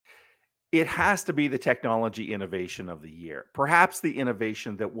It has to be the technology innovation of the year, perhaps the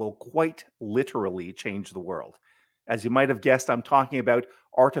innovation that will quite literally change the world. As you might have guessed, I'm talking about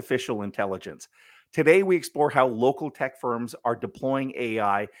artificial intelligence. Today, we explore how local tech firms are deploying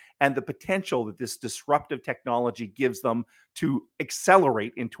AI and the potential that this disruptive technology gives them to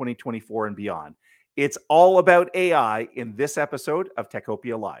accelerate in 2024 and beyond. It's all about AI in this episode of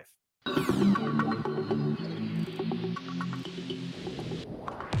Techopia Live.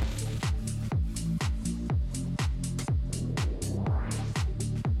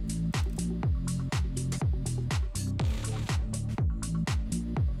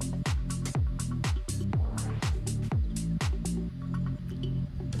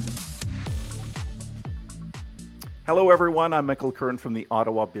 Hello, everyone. I'm Michael Curran from the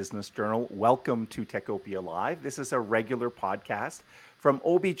Ottawa Business Journal. Welcome to Techopia Live. This is a regular podcast from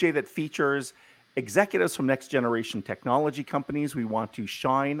OBJ that features executives from next generation technology companies. We want to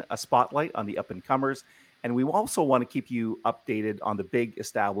shine a spotlight on the up and comers, and we also want to keep you updated on the big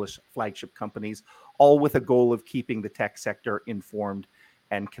established flagship companies, all with a goal of keeping the tech sector informed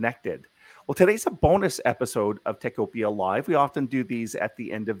and connected. Well, today's a bonus episode of Techopia Live. We often do these at the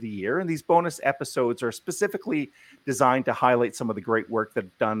end of the year, and these bonus episodes are specifically designed to highlight some of the great work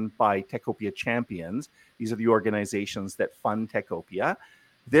that's done by Techopia champions. These are the organizations that fund Techopia.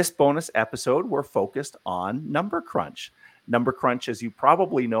 This bonus episode, we're focused on NumberCrunch. NumberCrunch, as you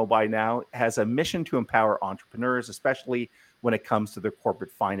probably know by now, has a mission to empower entrepreneurs, especially when it comes to their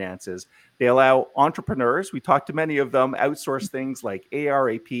corporate finances. They allow entrepreneurs, we talked to many of them, outsource things like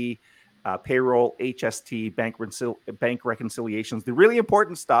ARAP, payroll, HST, bank reconciliations, the really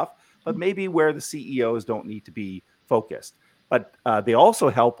important stuff, but maybe where the CEOs don't need to be focused. But they also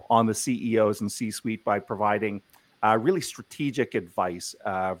help on the CEOs and C-suite by providing really strategic advice,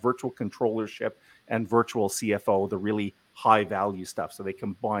 virtual controllership, and virtual CFO, the really high value stuff. So they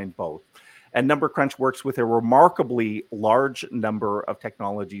combine both. And NumberCrunch works with a remarkably large number of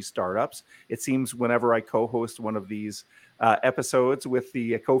technology startups. It seems whenever I co-host one of these episodes with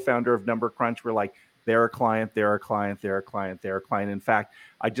the co-founder of NumberCrunch, we're like, they're a client, they're a client, they're a client, they're a client. In fact,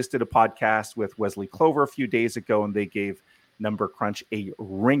 I just did a podcast with Wesley Clover a few days ago, and they gave NumberCrunch a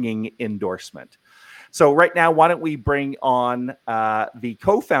ringing endorsement. So right now, why don't we bring on the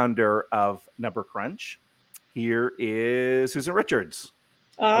co-founder of NumberCrunch? Here is Susan Richards.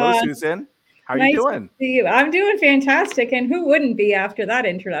 Hello, Susan. How are you doing? To see you. I'm doing fantastic. And who wouldn't be after that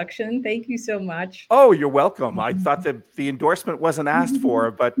introduction? Thank you so much. Oh, you're welcome. I thought that the endorsement wasn't asked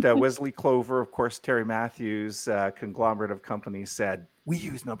for, but Wesley Clover, of course, Terry Matthews, conglomerate of companies, said, we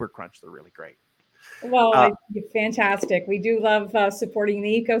use NumberCrunch. They're really great. Well, fantastic. We do love supporting the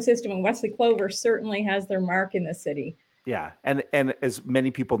ecosystem, and Wesley Clover certainly has their mark in the city. Yeah, and as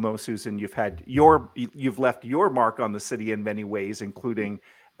many people know, Susan, you've left your mark on the city in many ways, including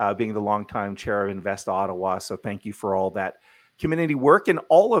being the longtime chair of Invest Ottawa. So thank you for all that community work, and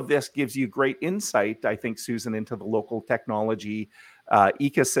all of this gives you great insight, I think, Susan, into the local technology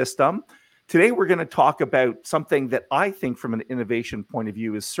ecosystem. Today, we're going to talk about something that I think, from an innovation point of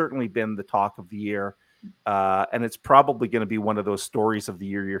view, has certainly been the talk of the year, and it's probably going to be one of those stories of the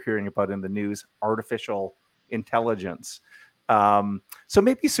year you're hearing about in the news: artificial intelligence. So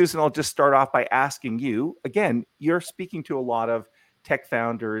maybe, Susan, I'll just start off by asking you, again, you're speaking to a lot of tech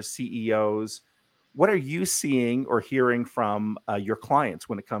founders, CEOs. What are you seeing or hearing from your clients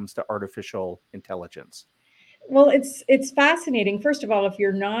when it comes to artificial intelligence? Well, it's fascinating. First of all, if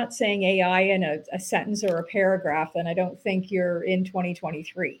you're not saying AI in a sentence or a paragraph, then I don't think you're in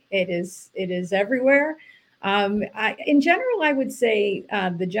 2023. It is everywhere. In general, I would say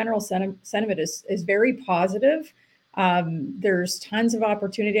the general sentiment is very positive. There's tons of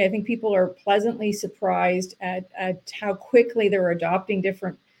opportunity. I think people are pleasantly surprised at how quickly they're adopting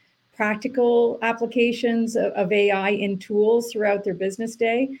different practical applications of AI in tools throughout their business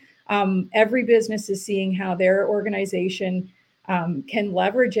day. Every business is seeing how their organization can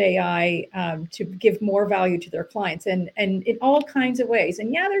leverage AI to give more value to their clients, and in all kinds of ways.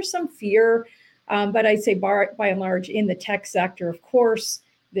 And yeah, there's some fear. But I'd say by and large in the tech sector, of course,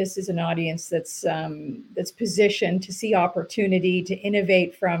 this is an audience that's positioned to see opportunity, to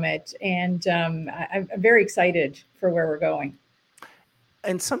innovate from it. And I'm very excited for where we're going.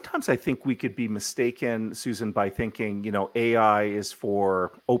 And sometimes I think we could be mistaken, Susan, by thinking, AI is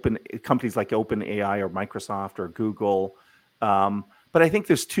for open companies like OpenAI or Microsoft or Google. But I think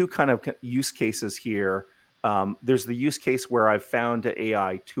there's two kind of use cases here. There's the use case where I've found an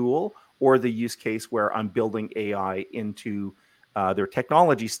AI tool, or the use case where I'm building AI into their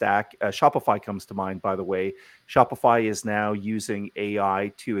technology stack. Shopify comes to mind, by the way. Shopify is now using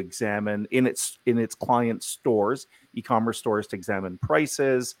AI to examine in its client stores, e-commerce stores, to examine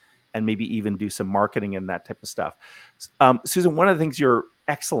prices and maybe even do some marketing and that type of stuff. Susan, one of the things you're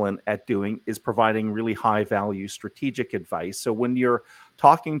excellent at doing is providing really high value strategic advice. So when you're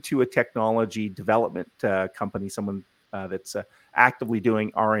talking to a technology development company, someone that's actively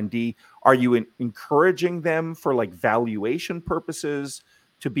doing R&D, are you encouraging them for like valuation purposes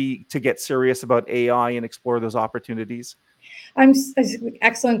to get serious about AI and explore those opportunities?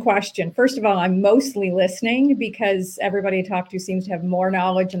 Excellent question. First of all, I'm mostly listening because everybody I talk to seems to have more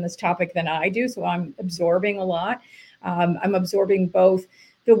knowledge on this topic than I do. So I'm absorbing a lot. I'm absorbing both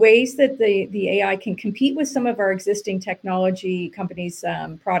the ways that the AI can compete with some of our existing technology companies'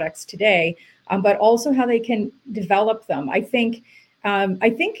 products today, but also how they can develop them. I think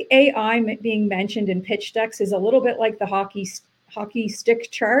AI being mentioned in pitch decks is a little bit like the hockey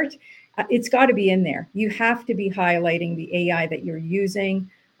stick chart. It's got to be in there. You have to be highlighting the AI that you're using.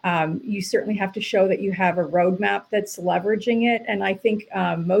 You certainly have to show that you have a roadmap that's leveraging it. And I think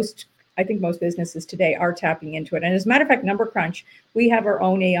most businesses today are tapping into it. And as a matter of fact, NumberCrunch, we have our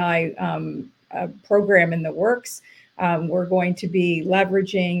own AI program in the works. We're going to be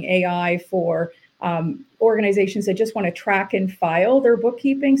leveraging AI for organizations that just want to track and file their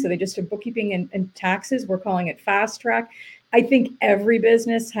bookkeeping. So they just do bookkeeping and taxes. We're calling it Fast Track. I think every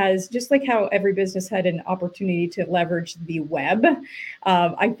business has, just like how every business had an opportunity to leverage the web,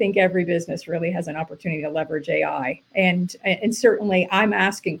 I think every business really has an opportunity to leverage AI. And certainly I'm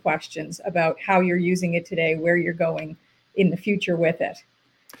asking questions about how you're using it today, where you're going in the future with it.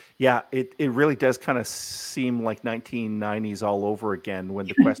 Yeah, it really does kind of seem like 1990s all over again, when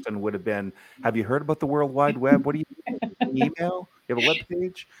the question would have been, have you heard about the World Wide Web? What do you email? You have a web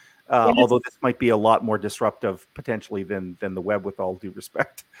page? Yes. Although this might be a lot more disruptive potentially than the web, with all due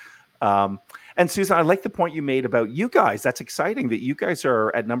respect. And Susan, I like the point you made about you guys. That's exciting that you guys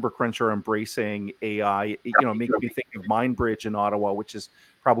are at NumberCrunch are embracing AI. You know, making me think of MindBridge in Ottawa, which is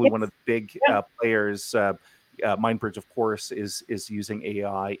probably Yes. one of the big players. MindBridge, of course, is using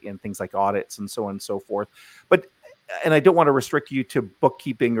AI in things like audits and so on and so forth. But and I don't want to restrict you to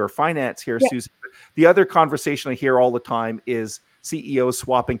bookkeeping or finance here, Susan. The other conversation I hear all the time is CEOs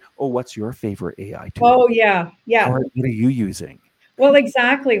swapping. Oh, what's your favorite AI tool? Oh, yeah. What are you using? Well,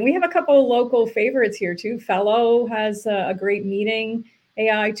 exactly. We have a couple of local favorites here too. Fellow has a great meeting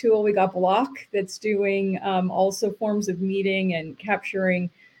AI tool. We got Block that's doing also forms of meeting and capturing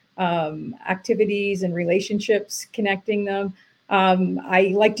activities and relationships, connecting them.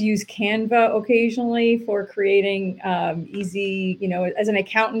 I like to use Canva occasionally for creating easy, as an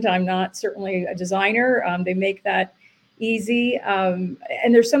accountant, I'm not certainly a designer. They make that easy. And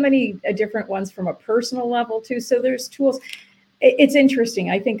there's so many different ones from a personal level too. So there's tools. It's interesting.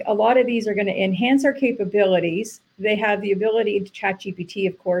 I think a lot of these are going to enhance our capabilities. They have the ability to ChatGPT,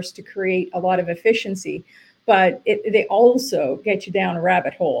 of course, to create a lot of efficiency, but they also get you down a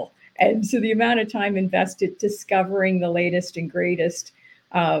rabbit hole. And so the amount of time invested discovering the latest and greatest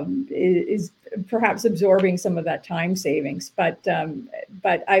is perhaps absorbing some of that time savings. But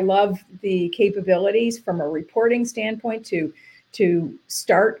I love the capabilities from a reporting standpoint to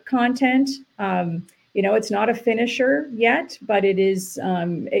start content. It's not a finisher yet, but it is.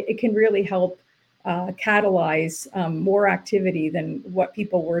 It can really help catalyze more activity than what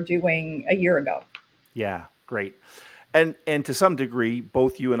people were doing a year ago. Yeah, great. And to some degree,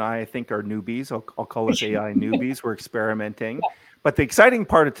 both you and I think, are newbies. I'll call us AI newbies. We're experimenting. But the exciting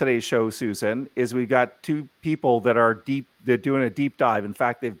part of today's show, Susan, is we've got two people that are deep. They're doing a deep dive. In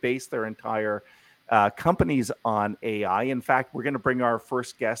fact, they've based their entire companies on AI. In fact, we're going to bring our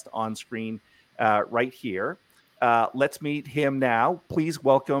first guest on screen right here. Let's meet him now. Please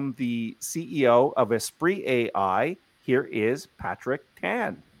welcome the CEO of Esprit-ai. Here is Patrick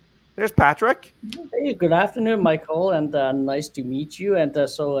Tan. There's Patrick. Hey, good afternoon, Michael, and nice to meet you, and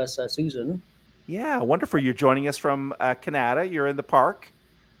so is Susan. Yeah, wonderful. You're joining us from Canada. You're in the park.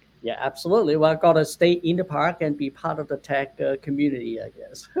 Yeah, absolutely. Well, I got to stay in the park and be part of the tech community, I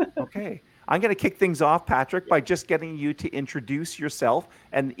guess. Okay. I'm going to kick things off, Patrick, by just getting you to introduce yourself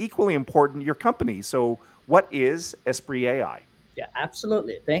and, equally important, your company. So what is Esprit-ai? Yeah,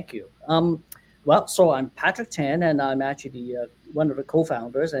 absolutely. Thank you. Well, so I'm Patrick Tan, and I'm actually one of the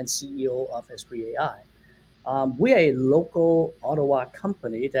co-founders and CEO of Esprit-ai. We are a local Ottawa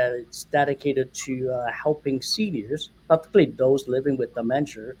company that is dedicated to helping seniors, particularly those living with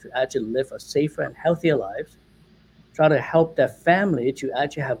dementia, to actually live a safer and healthier life, try to help their family to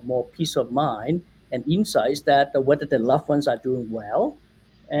actually have more peace of mind and insights that whether their loved ones are doing well.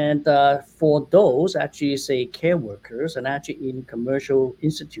 And for those actually, say, care workers and actually in commercial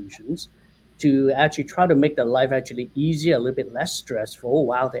institutions, to actually try to make their life actually easier, a little bit less stressful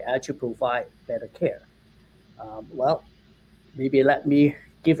while they actually provide better care. Well, maybe let me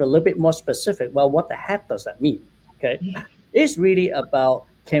give a little bit more specific, well, what the heck does that mean? Okay. It's really about,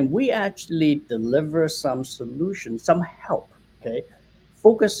 can we actually deliver some solution, some help, okay,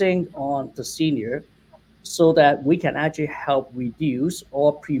 focusing on the senior so that we can actually help reduce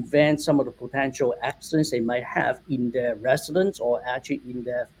or prevent some of the potential accidents they might have in their residence or actually in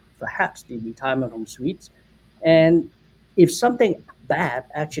their perhaps the retirement home suites. And if something bad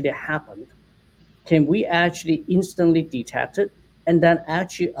actually happened, can we actually instantly detect it and then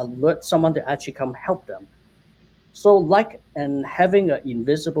actually alert someone to actually come help them? So, like, and having an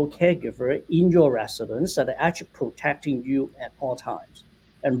invisible caregiver in your residence that are actually protecting you at all times.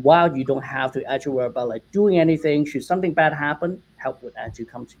 And while you don't have to actually worry about like doing anything, should something bad happen, help would actually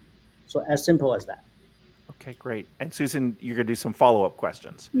come to you. So, as simple as that. Okay, great. And Susan, you're going to do some follow-up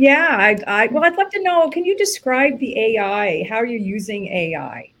questions. Yeah, well, I'd love to know, can you describe the AI, how you're using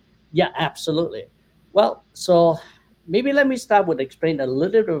AI? Yeah, absolutely. Well, so maybe let me start with explain a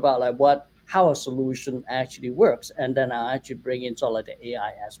little bit about like what how a solution actually works, and then I'll actually bring in sort of like the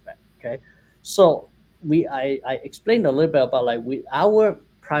AI aspect. Okay, so I explained a little bit about like our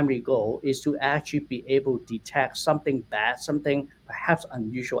primary goal is to actually be able to detect something bad, something perhaps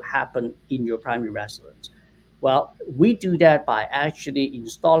unusual happen in your primary residence. Well, we do that by actually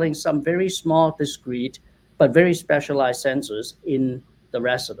installing some very small, discrete, but very specialized sensors in the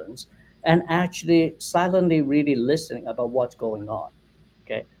residents and actually silently really listening about what's going on.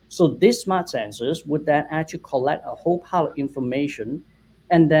 Okay. So these smart sensors would then actually collect a whole pile of information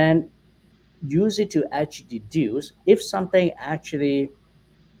and then use it to actually deduce if something actually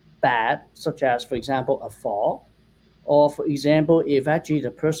bad, such as, for example, a fall, or for example, if actually the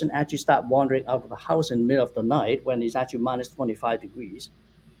person actually start wandering out of the house in the middle of the night when it's actually minus 25 degrees,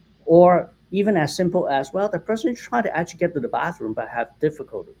 or even as simple as, well, the person is trying to actually get to the bathroom but have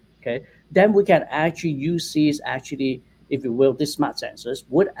difficulty. Okay, then we can actually use these actually, if you will, these smart sensors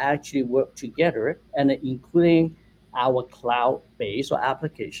would actually work together and including our cloud based or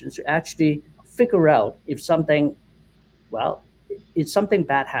applications to actually figure out if something, well, if something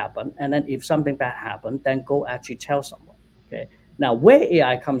bad happened, and then if something bad happened, then go actually tell someone. Okay, now where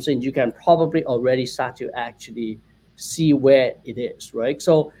AI comes in, you can probably already start to actually see where it is, right?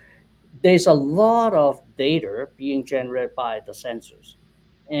 So there's a lot of data being generated by the sensors.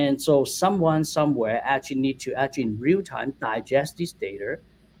 And so someone somewhere actually need to actually in real time digest this data,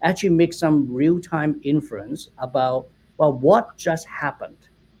 actually make some real time inference about, well, what just happened.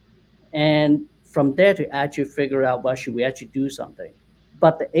 And from there to actually figure out, well, should we actually do something?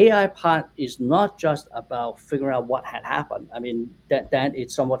 But the AI part is not just about figuring out what had happened. I mean, that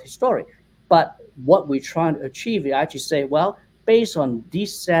it's somewhat historic. But what we're trying to achieve is actually say, well, based on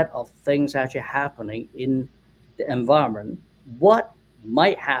this set of things actually happening in the environment, what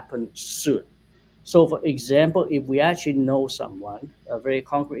might happen soon? So, for example, if we actually know someone, a very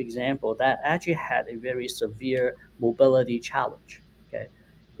concrete example that actually had a very severe mobility challenge, okay,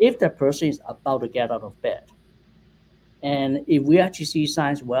 if the person is about to get out of bed, and if we actually see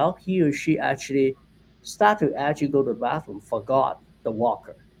signs, well, he or she actually start to actually go to the bathroom, forgot the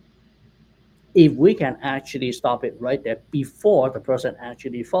walker. If we can actually stop it right there before the person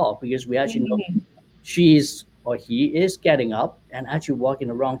actually fall, because we actually know Mhm. she is or he is getting up and actually walking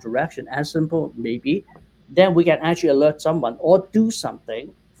the wrong direction, as simple maybe, then we can actually alert someone or do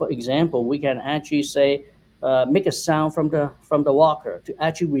something. For example, we can actually say, make a sound from the walker to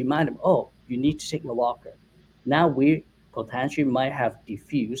actually remind them, oh, you need to take the walker. Now we potentially might have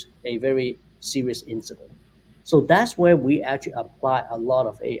diffused a very serious incident. So that's where we actually apply a lot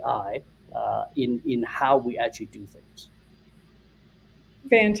of AI in how we actually do things.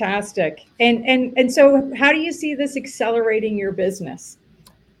 Fantastic. And so how do you see this accelerating your business?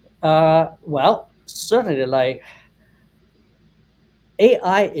 Well, certainly, like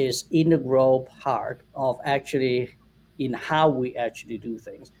AI is integral part of actually in how we actually do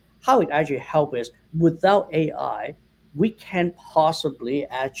things. How it actually helps us. Without AI, we can possibly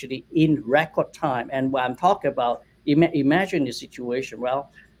actually in record time. And when I'm talking about, imagine the situation.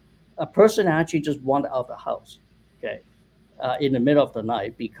 Well, a person actually just wandered out of the house, okay, in the middle of the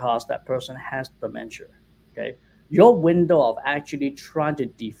night because that person has dementia. Okay, your window of actually trying to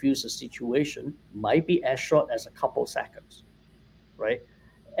defuse the situation might be as short as a couple seconds, right?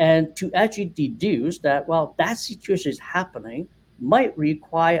 And to actually deduce that, well, that situation is happening might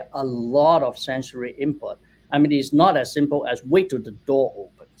require a lot of sensory input. I mean, it's not as simple as wait till the door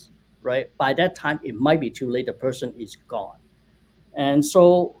opens, right? By that time, it might be too late. The person is gone. And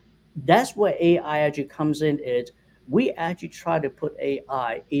so that's where AI actually comes in. Is we actually try to put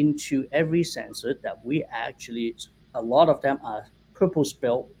AI into every sensor that we actually, a lot of them are purpose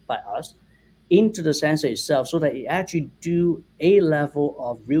built by us, into the sensor itself so that it actually do a level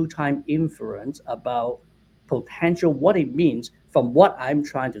of real-time inference about potential what it means from what I'm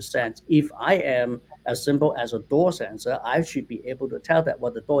trying to sense. If I am as simple as a door sensor, I should be able to tell that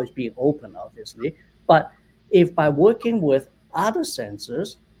what the door is being opened, obviously. But if by working with other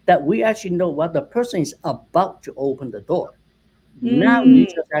sensors that we actually know what the person is about to open the door, now you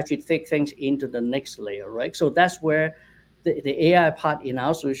Mm. just actually take things into the next layer, right? So that's where the AI part in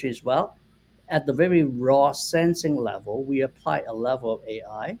our solution is, well, at the very raw sensing level, we apply a level of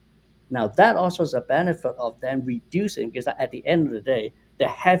AI. Now that also is a benefit of then reducing, because at the end of the day, the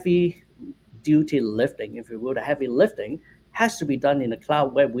heavy duty lifting, if you will, the heavy lifting has to be done in the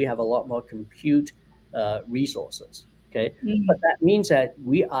cloud where we have a lot more compute resources. Okay, but Mm. that means that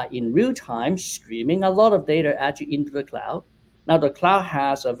we are in real time streaming a lot of data actually into the cloud. Now the cloud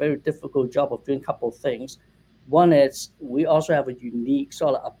has a very difficult job of doing a couple of things. One is we also have a unique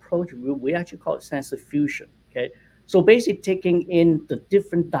sort of approach. We actually call it sensor fusion. Okay, so basically taking in the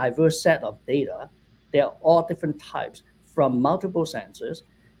different diverse set of data, they are all different types from multiple sensors,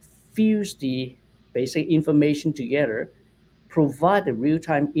 fuse the basic information together, provide the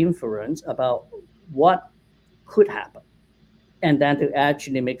real-time inference about what could happen, and then to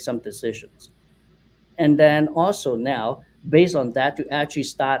actually make some decisions. And then also now, based on that, to actually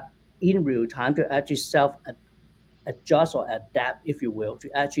start in real time to actually self adjust or adapt, if you will, to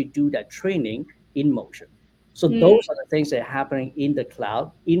actually do that training in motion. So Mm. those are the things that are happening in the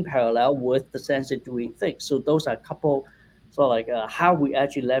cloud in parallel with the sensor doing things. So those are a couple, so like how we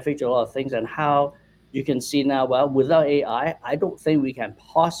actually leverage a lot of things and how you can see now, well, without AI, I don't think we can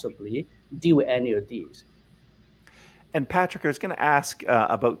possibly deal with any of these. And Patrick, I was going to ask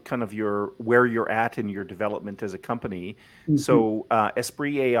about kind of your where you're at in your development as a company. Mhm. So,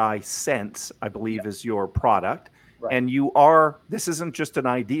 Esprit-ai Sense, I Yeah, believe, is your product, right. and you are. This isn't just an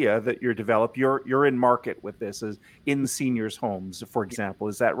idea that you're developed. You're in market with this as in seniors' homes, for example.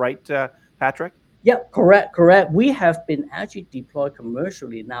 Is that right, Patrick? Yeah, correct, correct. We have been actually deployed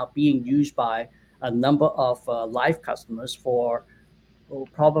commercially now, being used by a number of live customers for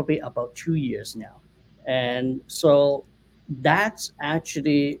probably about 2 years now. And so that's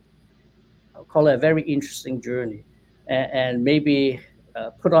actually, I'll call it a very interesting journey. And maybe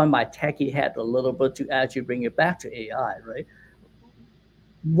put on my techie hat a little bit to actually bring it back to AI, right?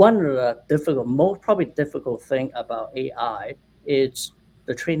 One of the difficult, most probably difficult thing about AI is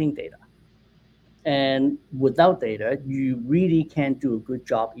the training data. And without data, you really can't do a good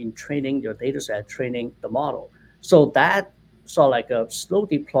job in training your data set, training the model. So that sort of like a slow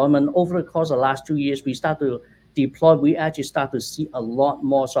deployment over the course of the last 2 years, we start to deploy, we actually start to see a lot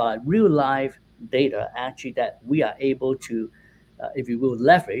more sort of real life data actually that we are able to, if you will,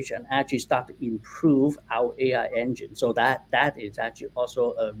 leverage and actually start to improve our AI engine. So that is actually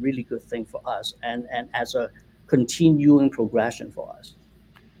also a really good thing for us and as a continuing progression for us.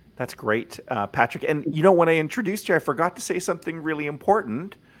 That's great, Patrick. And you know, when I introduced you, I forgot to say something really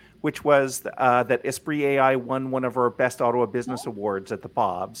important, which was that Esprit-ai won one of our best Ottawa Business Awards at the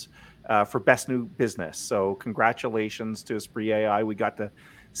Bobs for Best New Business. So congratulations to Esprit-ai. We got to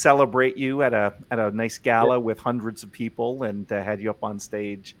celebrate you at a nice gala with hundreds of people and had you up on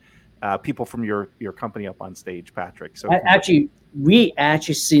stage, people from your company up on stage, Patrick. So Actually, we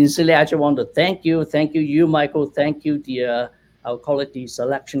actually sincerely actually want to thank you, Michael, thank you, the I'll call it the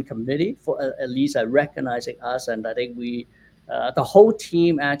selection committee for at least recognizing us, and I think we, the whole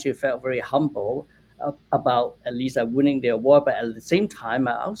team actually felt very humble about at least winning the award. But at the same time,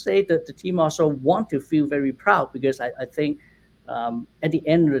 I'll say that the team also want to feel very proud because I think at the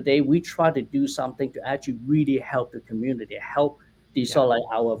end of the day, we try to do something to actually really help the community, help the yeah. sort of like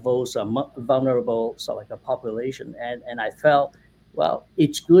our most vulnerable sort of like a population. And I felt, well,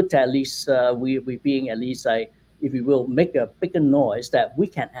 it's good to at least we being at least like, if we will, make a bigger noise that we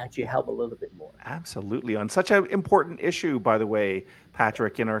can actually help a little bit more. Absolutely. On such an important issue, by the way,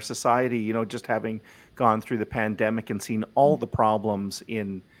 Patrick, in our society, you know, just having gone through the pandemic and seen all the problems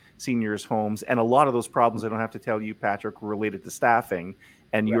in seniors' homes, and a lot of those problems, I don't have to tell you, Patrick, were related to staffing,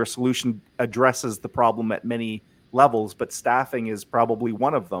 and Right. your solution addresses the problem at many levels, but staffing is probably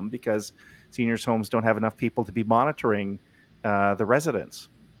one of them because seniors' homes don't have enough people to be monitoring the residents.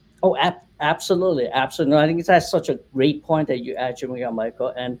 Oh, absolutely, absolutely. I think that's such a great point that you actually bring up,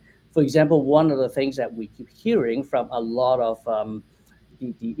 Michael. And for example, one of the things that we keep hearing from a lot of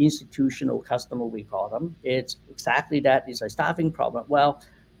the institutional customer, we call them, it's exactly that is a staffing problem. Well,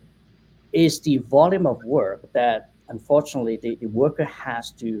 is the volume of work that unfortunately the worker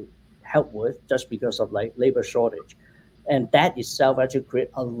has to help with just because of like labor shortage. And that itself actually create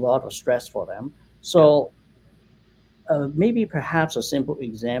a lot of stress for them. Yeah. So maybe perhaps a simple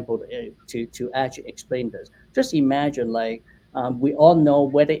example to actually explain this. Just imagine, like, we all know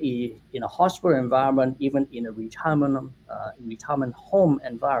whether in a hospital environment, even in a retirement home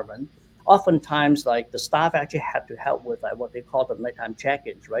environment, oftentimes like the staff actually have to help with like what they call the nighttime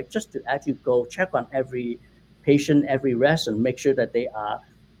check-ins, right? Just to actually go check on every patient, every resident, make sure that they are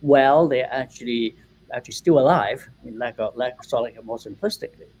well, they're actually still alive, in sort of more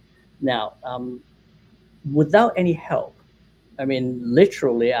simplistically. Now, without any help, I mean,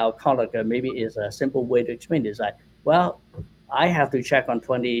 literally, our conduct maybe is a simple way to explain this. Like, well, I have to check on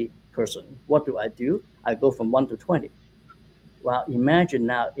 20 person. What do? I go from 1 to 20. Well, imagine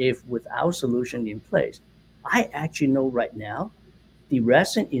now if with our solution in place, I actually know right now the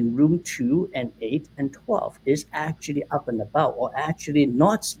resident in room 2 and 8 and 12 is actually up and about or actually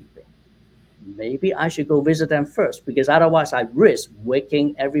not sleeping. Maybe I should go visit them first because otherwise I risk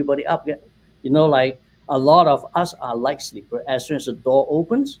waking everybody up. Like a lot of us are light sleeper. As soon as the door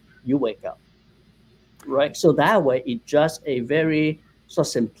opens, you wake up, right? So that way, it's just a very sort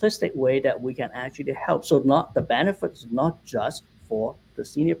of simplistic way that we can actually help. So not the benefits, not just for the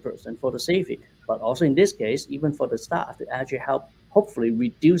senior person for the safety, but also in this case, even for the staff to actually help hopefully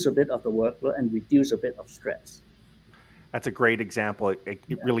reduce a bit of the workload and reduce a bit of stress. That's a great example. It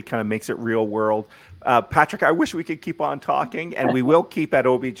really kind of makes it real world. Patrick, I wish we could keep on talking, and we will keep at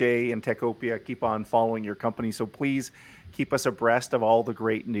OBJ and Techopia, keep on following your company. So please keep us abreast of all the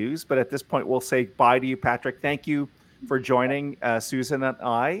great news. But at this point, we'll say bye to you, Patrick. Thank you for joining Susan and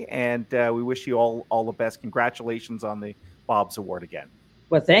I, and we wish you all the best. Congratulations on the Bob's Award again.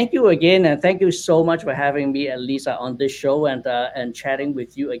 Well, thank you again, and thank you so much for having me and Lisa on this show and chatting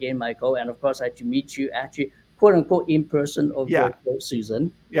with you again, Michael. And of course, I had to meet you actually, quote unquote, in person over virtual,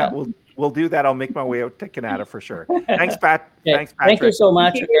 Susan. Yeah, we'll do that. I'll make my way out to Canada for sure. Thanks, Pat. Okay. Thanks, Patrick. Thank you so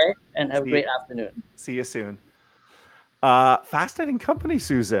much. Okay, and have a great afternoon. See you soon. Fascinating company,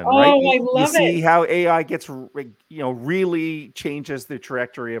 Susan. Oh, right? I love you see it. how AI gets, really changes the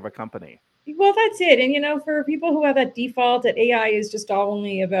trajectory of a company. Well, that's it. And, for people who have that default that AI is just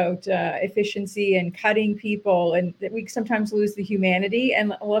only about efficiency and cutting people, and that we sometimes lose the humanity.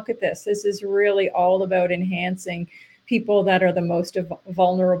 And look at this. This is really all about enhancing people that are the most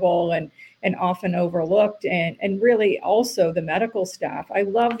vulnerable and often overlooked, and really also the medical staff. I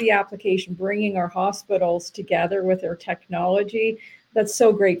love the application, bringing our hospitals together with their technology. That's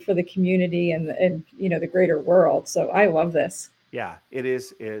so great for the community and the greater world. So I love this. Yeah, it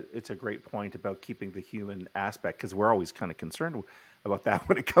is. It's a great point about keeping the human aspect, because we're always kind of concerned about that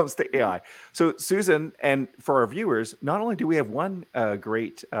when it comes to AI. So, Susan, and for our viewers, not only do we have one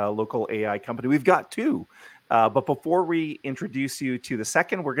great local AI company, we've got two. But before we introduce you to the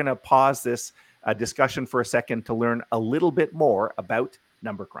second, we're going to pause this discussion for a second to learn a little bit more about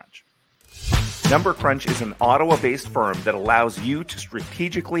NumberCrunch. NumberCrunch is an Ottawa-based firm that allows you to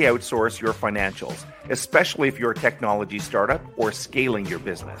strategically outsource your financials, especially if you're a technology startup or scaling your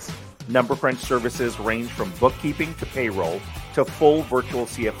business. NumberCrunch services range from bookkeeping to payroll to full virtual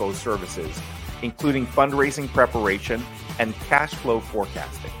CFO services, including fundraising preparation and cash flow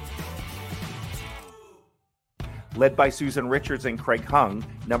forecasting. Led by Susan Richards and Craig Hung,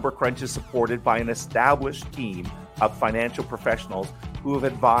 NumberCrunch is supported by an established team of financial professionals who have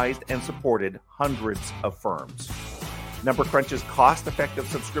advised and supported hundreds of firms. NumberCrunch's cost-effective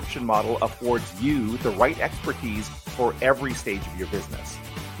subscription model affords you the right expertise for every stage of your business.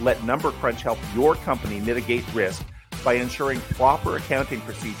 Let NumberCrunch help your company mitigate risk by ensuring proper accounting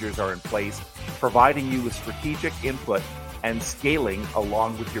procedures are in place, providing you with strategic input and scaling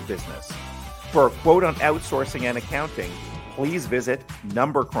along with your business. For a quote on outsourcing and accounting, please visit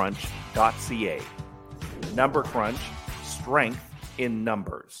numbercrunch.ca. NumberCrunch, strength in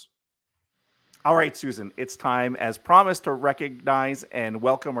numbers. All right, Susan, it's time, as promised, to recognize and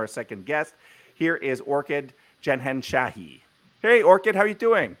welcome our second guest. Here is Orchid Jahanshahi. Hey, Orchid, how are you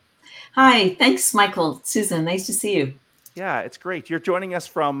doing? Hi, thanks, Michael. Susan, nice to see you. Yeah, it's great. You're joining us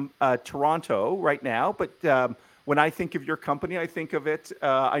from Toronto right now, but when I think of your company, I think of it,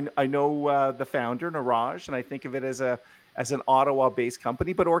 I know the founder, Niraj, and I think of it as an Ottawa-based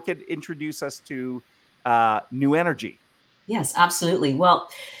company. But Orchid, introduce us to NuEnergy. Yes, absolutely. Well,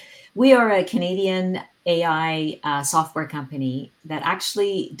 we are a Canadian AI software company that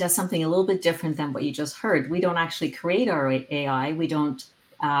actually does something a little bit different than what you just heard. We don't actually create our AI. We don't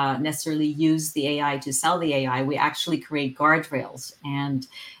necessarily use the AI to sell the AI. We actually create guardrails and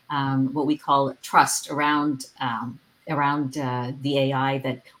what we call trust around the AI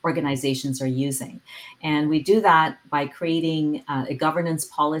that organizations are using. And we do that by creating a governance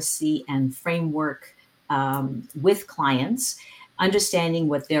policy and framework with clients understanding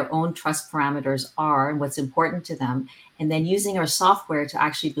what their own trust parameters are and what's important to them, and then using our software to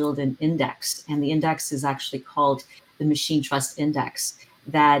actually build an index. And the index is actually called the Machine Trust Index,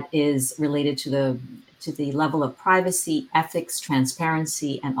 that is related to the level of privacy, ethics,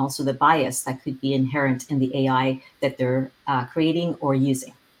 transparency, and also the bias that could be inherent in the AI that they're creating or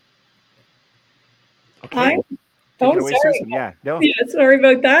using. Okay. Take it away, Susan. Yeah, no. Yeah, sorry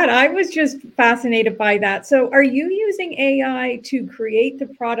about that. I was just fascinated by that. So are you using AI to create the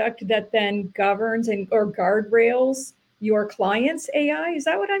product that then governs or guardrails your clients' AI? Is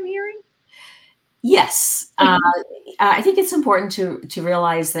that what I'm hearing? Yes. I think it's important to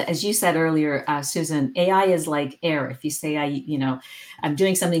realize that, as you said earlier, Susan, AI is like air. If you say, I'm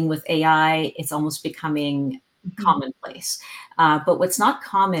doing something with AI, it's almost becoming commonplace. But what's not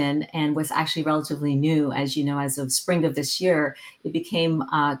common and what's actually relatively new, as you know, as of spring of this year, it became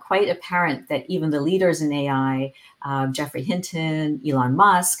quite apparent that even the leaders in AI, Jeffrey Hinton, Elon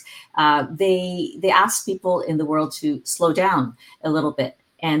Musk, they asked people in the world to slow down a little bit.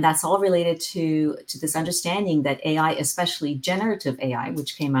 And that's all related to this understanding that AI, especially generative AI,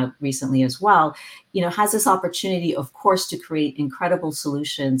 which came out recently as well, has this opportunity, of course, to create incredible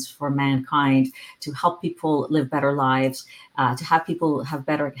solutions for mankind, to help people live better lives, to have people have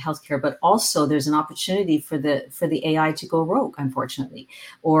better healthcare. But also, there's an opportunity for the AI to go rogue, unfortunately,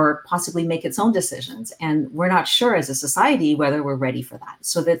 or possibly make its own decisions. And we're not sure as a society whether we're ready for that.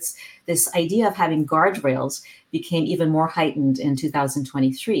 So that's this idea of having guardrails became even more heightened in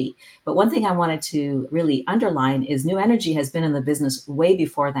 2023. But one thing I wanted to really underline is NuEnergy has been in the business way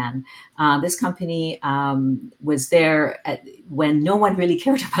before then. This company was there when no one really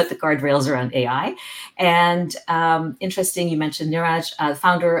cared about the guardrails around AI. And interesting, you mentioned Niraj,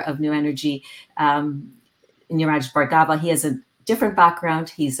 founder of NuEnergy, Niraj Bhargava. He has a different background.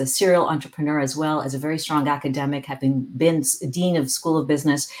 He's a serial entrepreneur as well as a very strong academic, having been dean of School of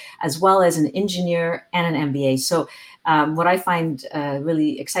Business, as well as an engineer and an MBA. So what I find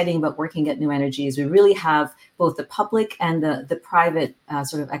really exciting about working at NuEnergy is we really have both the public and the private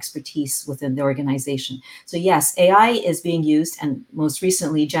sort of expertise within the organization. So yes, AI is being used, and most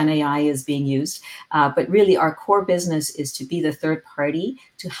recently Gen AI is being used, but really our core business is to be the third party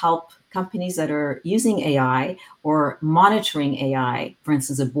to help companies that are using AI or monitoring AI, for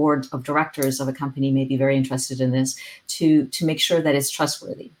instance, a board of directors of a company may be very interested in this, to make sure that it's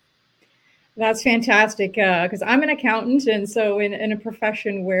trustworthy. That's fantastic, because I'm an accountant, and so in a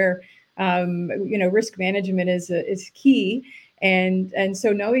profession where risk management is key, and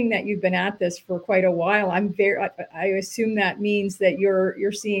so knowing that you've been at this for quite a while, I assume that means that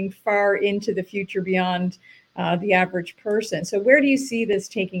you're seeing far into the future beyond the average person. So where do you see this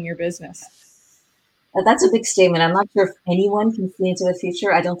taking your business? That's a big statement. I'm not sure if anyone can see into the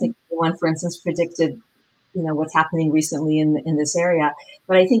future. I don't think anyone, for instance, predicted what's happening recently in this area.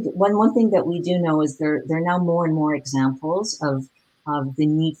 But I think one thing that we do know is there are now more and more examples of the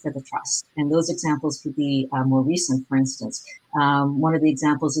need for the trust. And those examples could be more recent, for instance. One of the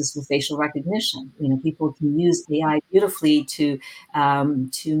examples is with facial recognition. People can use AI beautifully to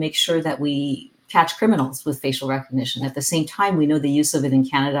make sure that we catch criminals with facial recognition. At the same time, we know the use of it in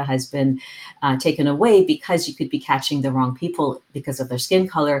Canada has been taken away because you could be catching the wrong people because of their skin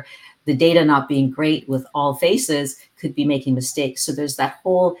color. The data not being great with all faces could be making mistakes. So there's that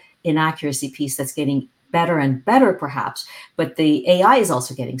whole inaccuracy piece that's getting better and better, perhaps, but the AI is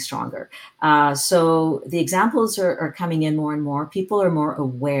also getting stronger. So the examples are coming in more and more. People are more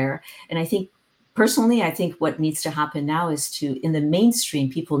aware. And I think, personally, I think what needs to happen now is in the mainstream,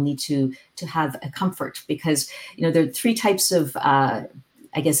 people need to have a comfort, because, there are three types of,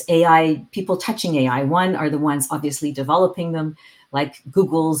 AI, people touching AI. One are the ones obviously developing them, like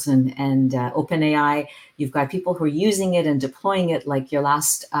Google's and OpenAI. You've got people who are using it and deploying it, like your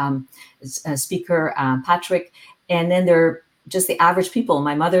last speaker, Patrick. And then there are just the average people.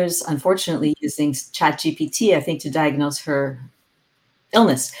 My mother's unfortunately using ChatGPT, I think, to diagnose her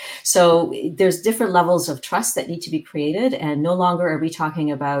illness. So there's different levels of trust that need to be created, and no longer are we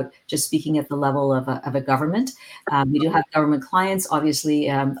talking about just speaking at the level of a government. We do have government clients. Obviously,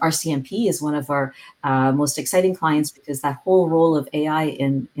 RCMP is one of our most exciting clients, because that whole role of AI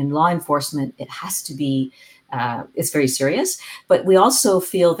in law enforcement, it has to be it's very serious. But we also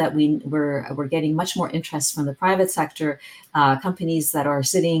feel that we're getting much more interest from the private sector, companies that are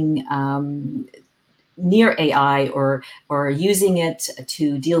sitting near AI or using it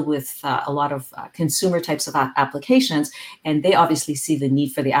to deal with a lot of consumer types of applications. And they obviously see the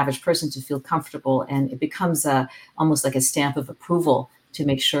need for the average person to feel comfortable, and it becomes almost like a stamp of approval to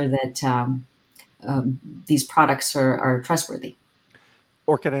make sure that these products are trustworthy.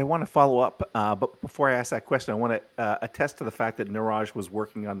 Orchid, I want to follow up, but before I ask that question, I want to attest to the fact that Niraj was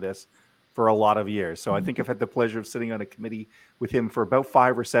working on this for a lot of years. So I think I've had the pleasure of sitting on a committee with him for about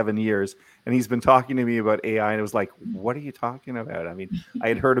 5 or 7 years, and he's been talking to me about AI, and it was like, what are you talking about? I mean, I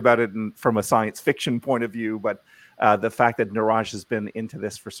had heard about it from a science fiction point of view, but the fact that Niraj has been into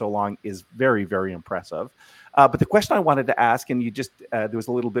this for so long is very, very impressive. But the question I wanted to ask, and you just, there was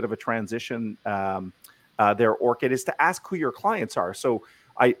a little bit of a transition there, Orchid, is to ask who your clients are. So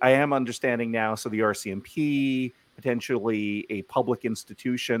I am understanding now, so the RCMP, potentially a public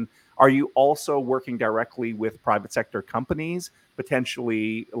institution. Are you also working directly with private sector companies,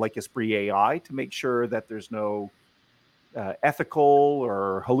 potentially like Esprit-ai, to make sure that there's no ethical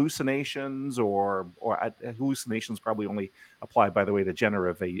or hallucinations, or hallucinations probably only apply, by the way, to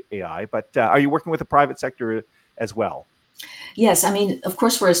generative AI, but are you working with the private sector as well? Yes, I mean, of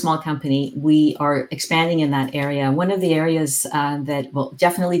course, we're a small company. We are expanding in that area. One of the areas well,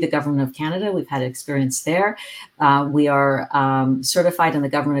 definitely the Government of Canada, we've had experience there. We are certified in the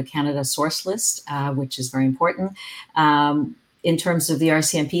Government of Canada source list, which is very important. In terms of the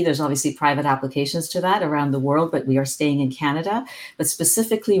RCMP, there's obviously private applications to that around the world, but we are staying in Canada. But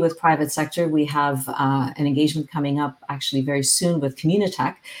specifically with private sector, we have an engagement coming up actually very soon with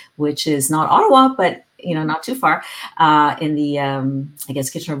Communitech, which is not Ottawa, but not too far, in the, I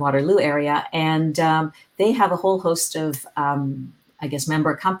guess, Kitchener-Waterloo area. And they have a whole host of, I guess,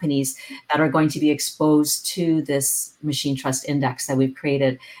 member companies that are going to be exposed to this machine trust index that we've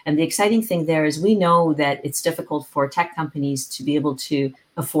created. And the exciting thing there is we know that it's difficult for tech companies to be able to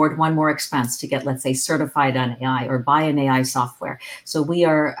afford one more expense to get, let's say, certified on AI or buy an AI software. So we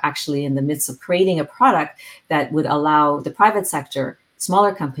are actually in the midst of creating a product that would allow the private sector,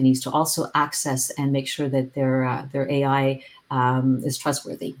 smaller companies, to also access and make sure that their AI is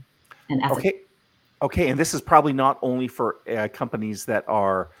trustworthy and ethical. Okay, and this is probably not only for companies that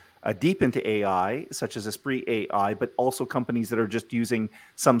are deep into AI, such as Esprit-ai, but also companies that are just using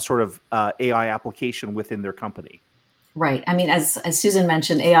some sort of AI application within their company. Right. I mean, as Susan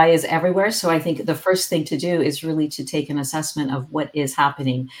mentioned, AI is everywhere. So I think the first thing to do is really to take an assessment of what is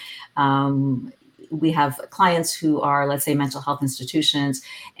happening. We have clients who are, let's say, mental health institutions,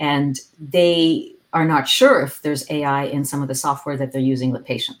 and they are not sure if there's AI in some of the software that they're using with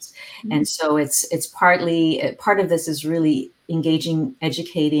patients. Mm-hmm. And so it's partly, part of this is really engaging,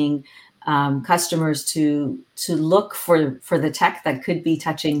 educating customers to look for the tech that could be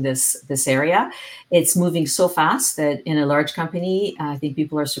touching this area. It's moving so fast that in a large company, I think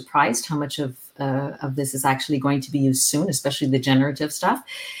people are surprised how much of this is actually going to be used soon, especially the generative stuff.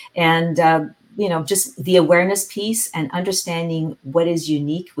 And just the awareness piece and understanding what is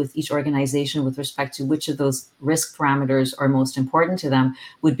unique with each organization with respect to which of those risk parameters are most important to them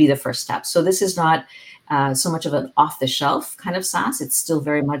would be the first step. So this is not so much of an off-the-shelf kind of SaaS. It's still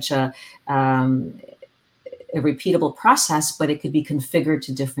very much a repeatable process, but it could be configured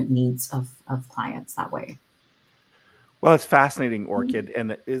to different needs of clients that way. Well, it's fascinating, Orchid,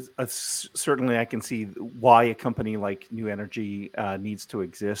 and it is certainly I can see why a company like NuEnergy needs to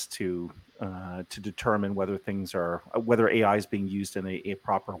exist to determine whether whether AI is being used in a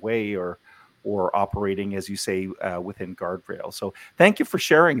proper way or operating, as you say, within guardrails. So thank you for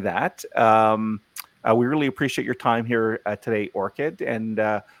sharing that. We really appreciate your time here today, Orchid, and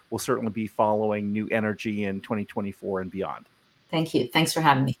we'll certainly be following NuEnergy in 2024 and beyond. Thank you. Thanks for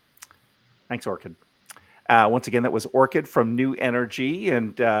having me. Thanks, Orchid. Once again, that was Orchid from NuEnergy,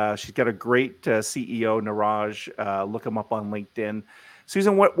 and she's got a great CEO, Niraj. Look him up on LinkedIn.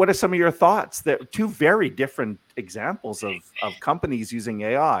 Susan, what are some of your thoughts? There are two very different examples of companies using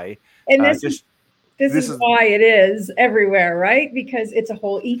AI. And this is why it is everywhere, right? Because it's a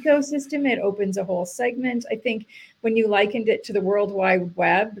whole ecosystem. It opens a whole segment. I think when you likened it to the World Wide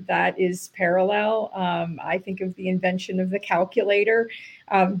Web, that is parallel. I think of the invention of the calculator.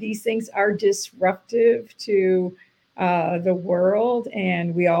 These things are disruptive to the world,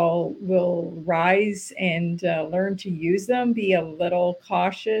 and we all will rise and learn to use them, be a little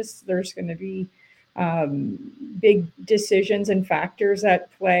cautious. There's going to be big decisions and factors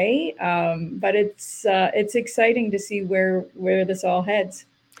at play, but it's exciting to see where this all heads.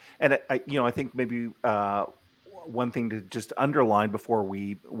 And I think maybe one thing to just underline before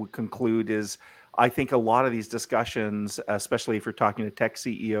we conclude is I think a lot of these discussions, especially if you're talking to tech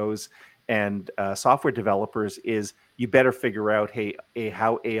CEOs and software developers, is you better figure out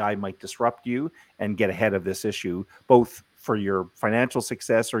how AI might disrupt you and get ahead of this issue, both for your financial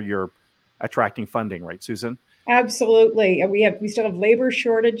success or your attracting funding, right, Susan? Absolutely. We still have labor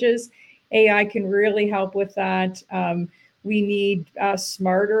shortages. AI can really help with that. We need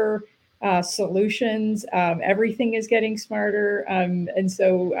smarter solutions. Everything is getting smarter, and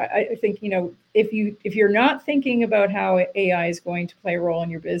so I think if you're not thinking about how AI is going to play a role in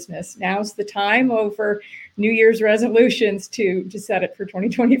your business, now's the time over New Year's resolutions to set it for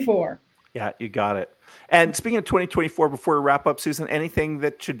 2024. Yeah, you got it. And speaking of 2024, before we wrap up, Susan, anything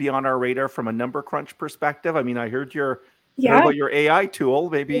that should be on our radar from a number crunch perspective? I mean, I heard about your AI tool,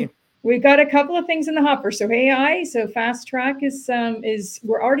 maybe. We've got a couple of things in the hopper. So AI, so Fast Track is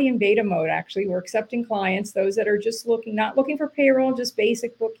we're already in beta mode. Actually, we're accepting clients, those that are just not looking for payroll, just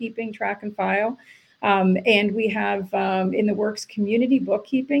basic bookkeeping, track and file. And we have in the works community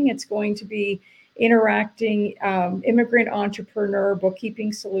bookkeeping. It's going to be interacting immigrant entrepreneur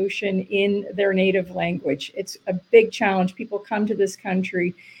bookkeeping solution in their native language. It's a big challenge. People come to this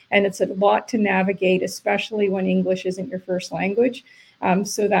country and it's a lot to navigate, especially when English isn't your first language.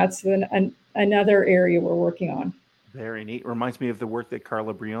 So that's another area we're working on. Very neat. Reminds me of the work that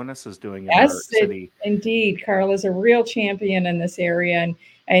Carla Briones is doing in our city. Indeed. Carla's a real champion in this area.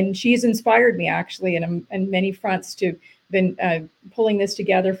 And she's inspired me, actually, in many fronts to been pulling this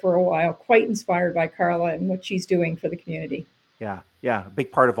together for a while. Quite inspired by Carla and what she's doing for the community. Yeah. A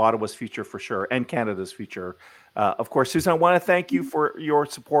big part of Ottawa's future for sure, and Canada's future. Of course, Susan, I want to thank you for your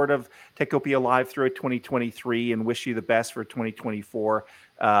support of Techopia Live throughout 2023 and wish you the best for 2024.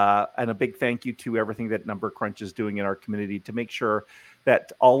 And a big thank you to everything that NumberCrunch is doing in our community to make sure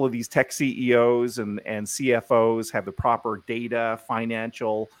that all of these tech CEOs and CFOs have the proper data,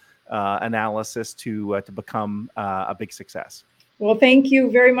 financial analysis to become a big success. Well, thank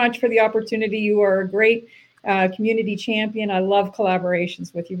you very much for the opportunity. You are a great community champion. I love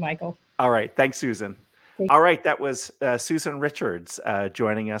collaborations with you, Michael. All right. Thanks, Susan. All right. That was Susan Richards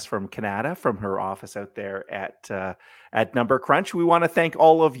joining us from Canada, from her office out there at NumberCrunch. We want to thank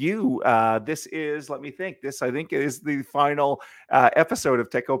all of you. This is, I think is the final episode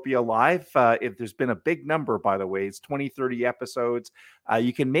of Techopia Live. If there's been a big number, by the way, it's 30 episodes.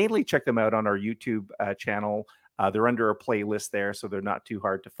 You can mainly check them out on our YouTube channel. They're under a playlist there, so they're not too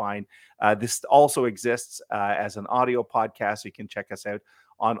hard to find. This also exists as an audio podcast, so you can check us out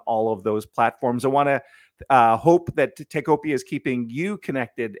on all of those platforms. I want to hope that Techopia is keeping you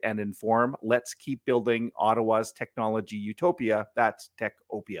connected and informed. Let's keep building Ottawa's technology utopia. That's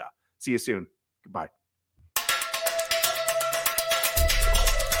Techopia. See you soon. Goodbye.